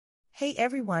Hey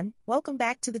everyone, welcome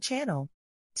back to the channel.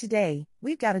 Today,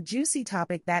 we've got a juicy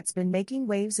topic that's been making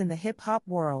waves in the hip-hop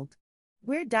world.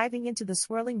 We're diving into the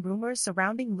swirling rumors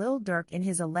surrounding Lil Durk and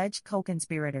his alleged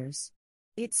co-conspirators.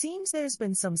 It seems there's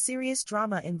been some serious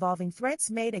drama involving threats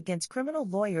made against criminal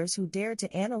lawyers who dare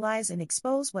to analyze and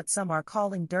expose what some are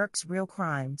calling Durk's real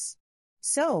crimes.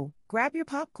 So, grab your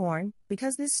popcorn,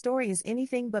 because this story is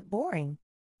anything but boring.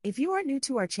 If you are new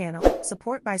to our channel,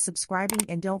 support by subscribing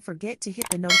and don't forget to hit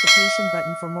the notification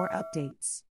button for more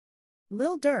updates.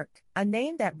 Lil Durk, a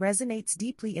name that resonates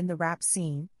deeply in the rap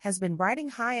scene, has been riding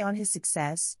high on his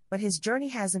success, but his journey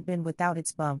hasn't been without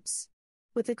its bumps.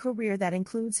 With a career that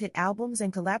includes hit albums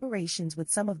and collaborations with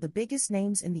some of the biggest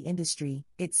names in the industry,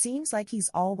 it seems like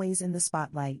he's always in the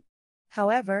spotlight.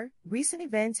 However, recent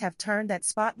events have turned that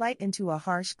spotlight into a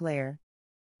harsh glare.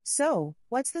 So,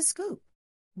 what's the scoop?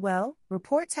 Well,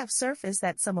 reports have surfaced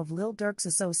that some of Lil Durk's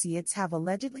associates have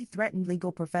allegedly threatened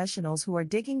legal professionals who are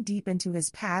digging deep into his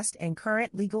past and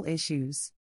current legal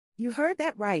issues. You heard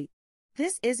that right.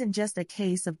 This isn't just a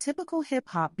case of typical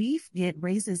hip-hop beef, it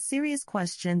raises serious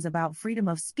questions about freedom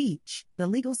of speech, the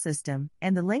legal system,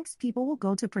 and the lengths people will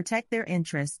go to protect their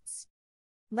interests.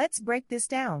 Let's break this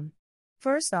down.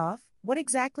 First off, what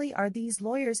exactly are these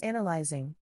lawyers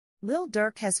analyzing? Lil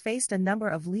Durk has faced a number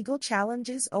of legal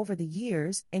challenges over the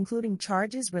years, including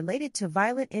charges related to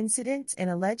violent incidents and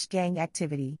alleged gang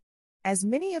activity. As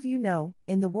many of you know,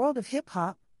 in the world of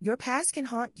hip-hop, your past can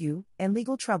haunt you, and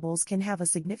legal troubles can have a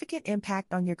significant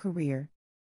impact on your career.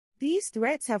 These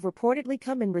threats have reportedly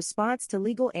come in response to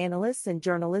legal analysts and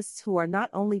journalists who are not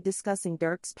only discussing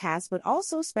Durk's past but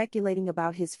also speculating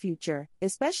about his future,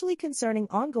 especially concerning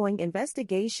ongoing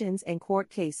investigations and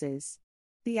court cases.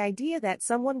 The idea that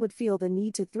someone would feel the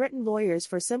need to threaten lawyers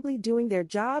for simply doing their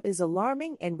job is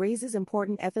alarming and raises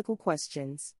important ethical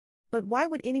questions. But why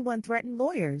would anyone threaten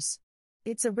lawyers?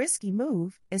 It's a risky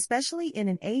move, especially in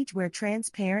an age where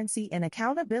transparency and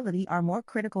accountability are more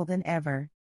critical than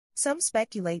ever. Some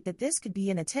speculate that this could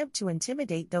be an attempt to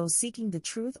intimidate those seeking the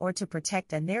truth or to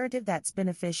protect a narrative that's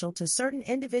beneficial to certain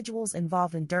individuals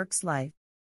involved in Durk's life.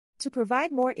 To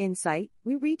provide more insight,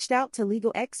 we reached out to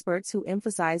legal experts who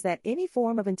emphasize that any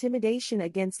form of intimidation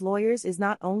against lawyers is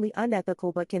not only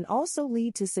unethical but can also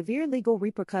lead to severe legal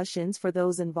repercussions for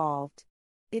those involved.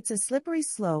 It's a slippery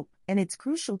slope, and it's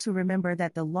crucial to remember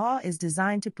that the law is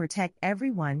designed to protect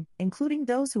everyone, including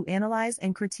those who analyze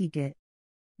and critique it.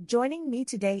 Joining me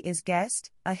today is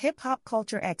guest, a hip-hop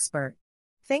culture expert.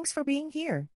 Thanks for being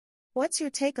here. What's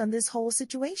your take on this whole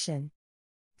situation?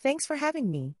 Thanks for having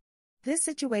me. This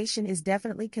situation is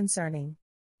definitely concerning.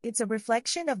 It's a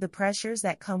reflection of the pressures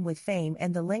that come with fame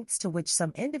and the lengths to which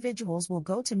some individuals will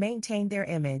go to maintain their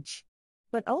image.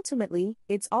 But ultimately,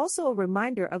 it's also a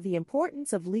reminder of the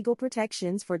importance of legal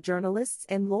protections for journalists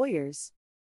and lawyers.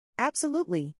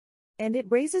 Absolutely. And it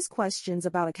raises questions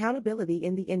about accountability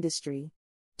in the industry.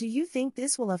 Do you think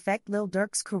this will affect Lil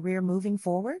Durk's career moving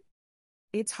forward?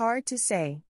 It's hard to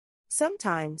say.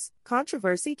 Sometimes,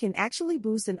 controversy can actually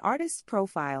boost an artist's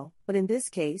profile, but in this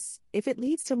case, if it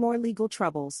leads to more legal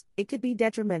troubles, it could be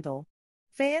detrimental.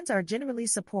 Fans are generally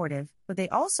supportive, but they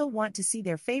also want to see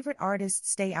their favorite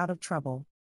artists stay out of trouble.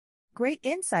 Great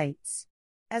insights!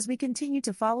 As we continue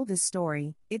to follow this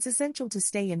story, it's essential to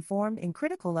stay informed and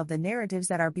critical of the narratives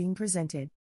that are being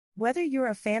presented. Whether you're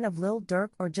a fan of Lil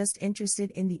Durk or just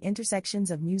interested in the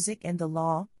intersections of music and the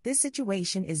law, this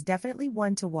situation is definitely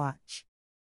one to watch.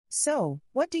 So,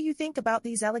 what do you think about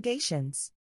these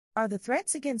allegations? Are the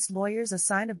threats against lawyers a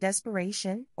sign of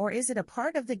desperation, or is it a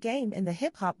part of the game in the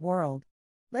hip-hop world?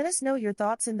 Let us know your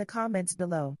thoughts in the comments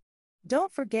below.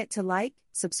 Don't forget to like,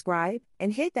 subscribe,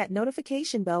 and hit that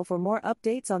notification bell for more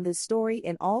updates on this story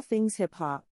and all things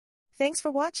hip-hop. Thanks for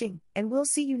watching, and we'll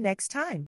see you next time.